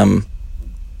anything.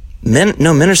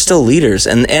 Men are still leaders,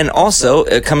 and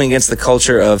also coming against the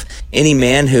culture of any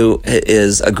man who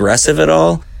is aggressive at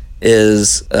all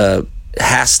is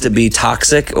has to be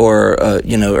toxic or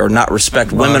or not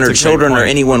respect women or that's a great children or point.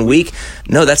 anyone weak.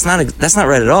 No, that's not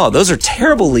right at all. Those are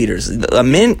terrible leaders. A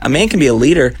man can be a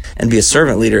leader and be a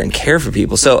servant leader and care for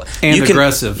people. So And you can,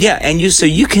 aggressive. Yeah, and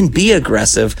you can be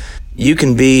aggressive. You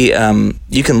can be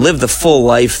you can live the full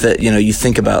life that you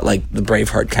think about, like the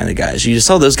Braveheart kind of guys. You just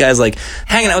saw those guys like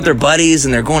hanging out with their buddies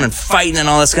and they're going and fighting and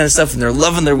all this kind of stuff, and they're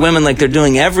loving their women, like they're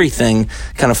doing everything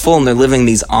kind of full, and they're living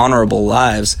these honorable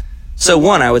lives. So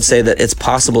one, I would say that it's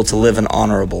possible to live an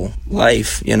honorable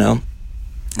life, and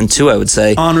two, I would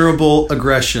say Honorable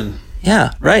aggression.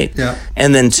 yeah, right. Yeah.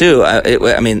 And then two,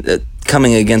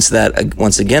 coming against that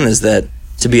once again is that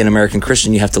to be an American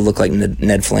Christian, you have to look like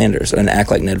Ned Flanders and act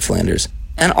like Ned Flanders.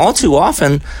 And all too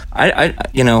often, I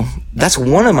that's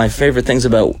one of my favorite things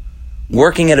about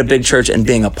working at a big church and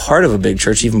being a part of a big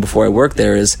church, even before I worked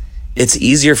there, is it's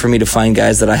easier for me to find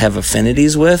guys that I have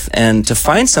affinities with, and to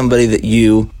find somebody that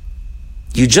you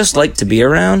just like to be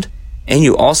around, and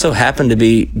you also happen to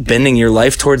be bending your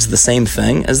life towards the same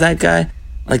thing as that guy.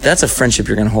 Like, that's a friendship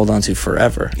you're going to hold on to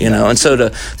forever, And so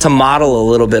to model a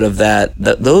little bit of that,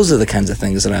 those are the kinds of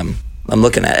things that I'm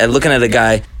looking at. And looking at a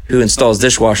guy who installs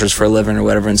dishwashers for a living or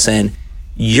whatever and saying,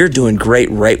 you're doing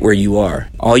great right where you are.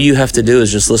 All you have to do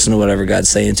is just listen to whatever God's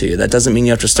saying to you. That doesn't mean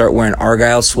you have to start wearing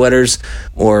Argyle sweaters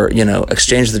or,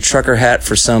 exchange the trucker hat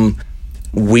for some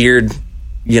weird,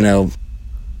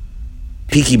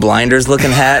 Peaky Blinders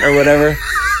looking hat or whatever.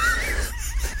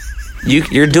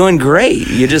 You're doing great.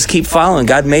 You just keep following.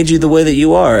 God made you the way that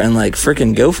you are, and like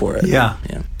freaking go for it. Yeah.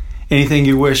 Anything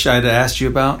you wish I'd asked you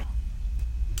about?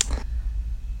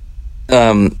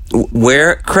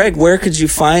 Where could you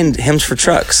find Hymns for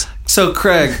Trucks? So,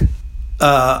 Craig,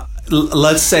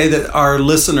 let's say that our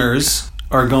listeners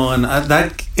are going,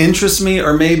 that interests me,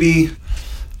 or maybe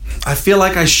I feel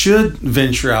like I should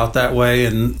venture out that way,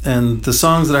 and the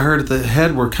songs that I heard at the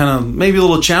head were kind of maybe a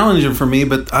little challenging for me,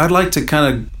 but I'd like to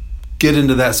kind of get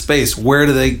into that space. Where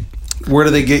do they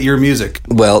get your music?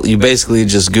 Well, you basically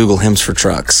just Google Hymns for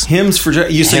Trucks. Hymns for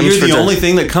Trucks. You say Hymns you're for the Trucks. only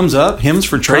thing that comes up? Hymns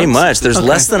for Trucks? Pretty much. There's Okay.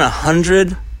 less than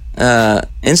 100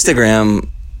 Instagram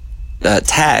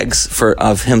tags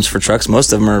of Hymns for Trucks.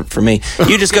 Most of them are for me.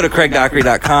 You just go to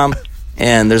CraigDockery.com,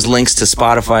 and there's links to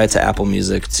Spotify, to Apple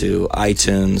Music, to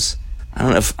iTunes. I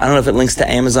don't know if it links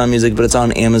to Amazon Music, but it's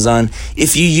on Amazon.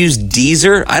 If you use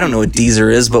Deezer, I don't know what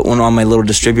Deezer is, but when on my little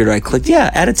distributor I clicked,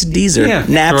 add it to Deezer. Yeah,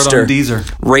 Napster, throw it on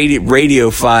Deezer.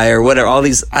 Radio-Fi, or whatever. All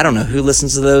these, I don't know who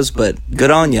listens to those, but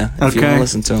good on you if you want to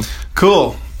listen to them.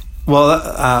 Cool. Well,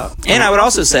 And I would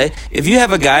also say, if you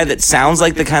have a guy that sounds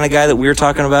like the kind of guy that we were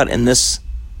talking about in this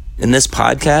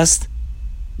podcast,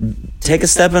 take a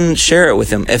step and share it with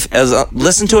him.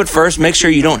 Listen to it first, make sure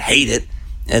you don't hate it,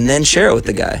 and then share it with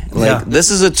the guy. This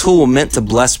is a tool meant to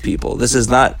bless people. This is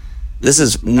not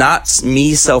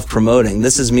me self-promoting.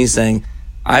 This is me saying,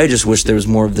 I just wish there was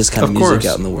more of this kind of music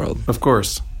out in the world. Of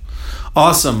course.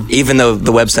 Awesome. Even though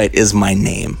the website is my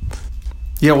name.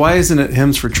 Yeah, why isn't it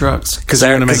Hymns for Trucks? Because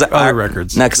they're going to make other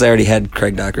records. Not because I already had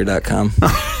CraigDockery.com.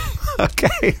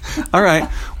 Okay. All right.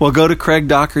 Well, go to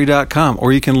CraigDockery.com,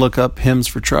 or you can look up Hymns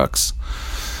for Trucks.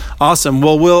 Awesome.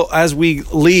 Well, as we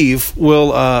leave,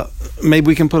 maybe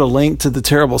we can put a link to the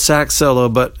terrible sax solo,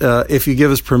 but if you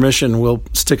give us permission, we'll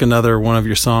stick another one of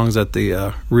your songs at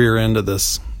the rear end of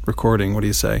this recording. What do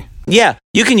you say? Yeah,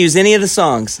 you can use any of the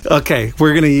songs. Okay,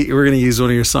 we're gonna use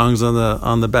one of your songs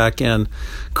on the back end.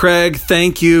 Craig,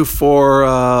 thank you for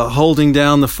holding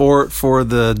down the fort for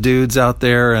the dudes out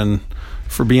there, and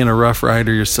for being a rough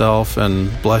rider yourself,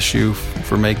 and bless you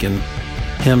for making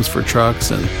Hymns for Trucks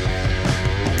and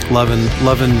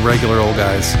loving regular old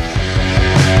guys.